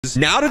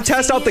Now to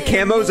test out the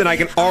camos, and I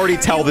can already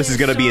tell this is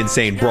going to be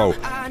insane, bro.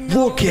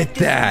 Look at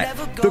that.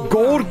 The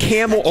gold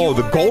camo. Oh,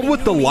 the gold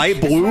with the light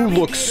blue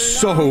looks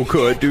so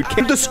good, dude.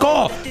 The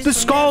skull. The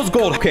skull's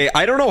gold. Okay,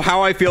 I don't know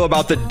how I feel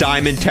about the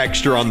diamond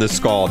texture on the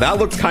skull. That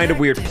looks kind of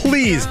weird.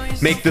 Please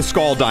make the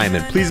skull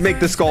diamond. Please make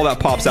the skull that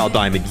pops out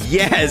diamond.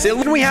 Yes.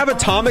 We have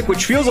atomic,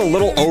 which feels a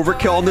little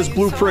overkill on this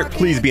blueprint.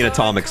 Please be an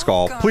atomic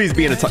skull. Please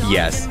be an atomic.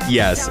 Yes.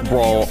 Yes,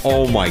 bro.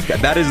 Oh my god.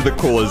 That is the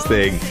coolest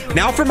thing.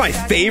 Now for my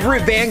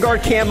favorite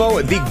Vanguard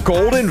camo, the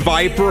golden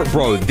viper.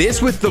 Bro,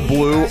 this with the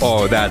blue.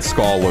 Oh, that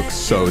skull looks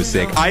so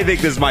sick. I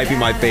think this might be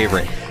my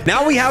favorite.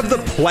 Now we have the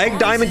plague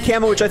diamond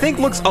camo, which I think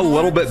looks a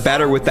little bit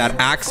better with that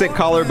accent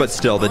color, but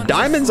still, the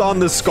diamonds on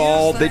the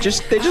skull, they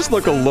just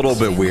look a little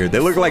bit weird. They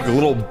look like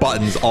little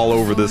buttons all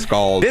over the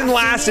skull. Then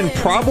last and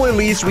probably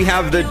least, we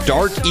have the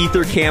dark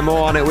ether camo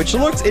on it, which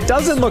it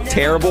doesn't look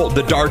terrible.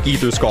 The dark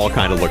ether skull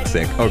kind of looks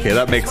sick. Okay,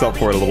 that makes up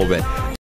for it a little bit.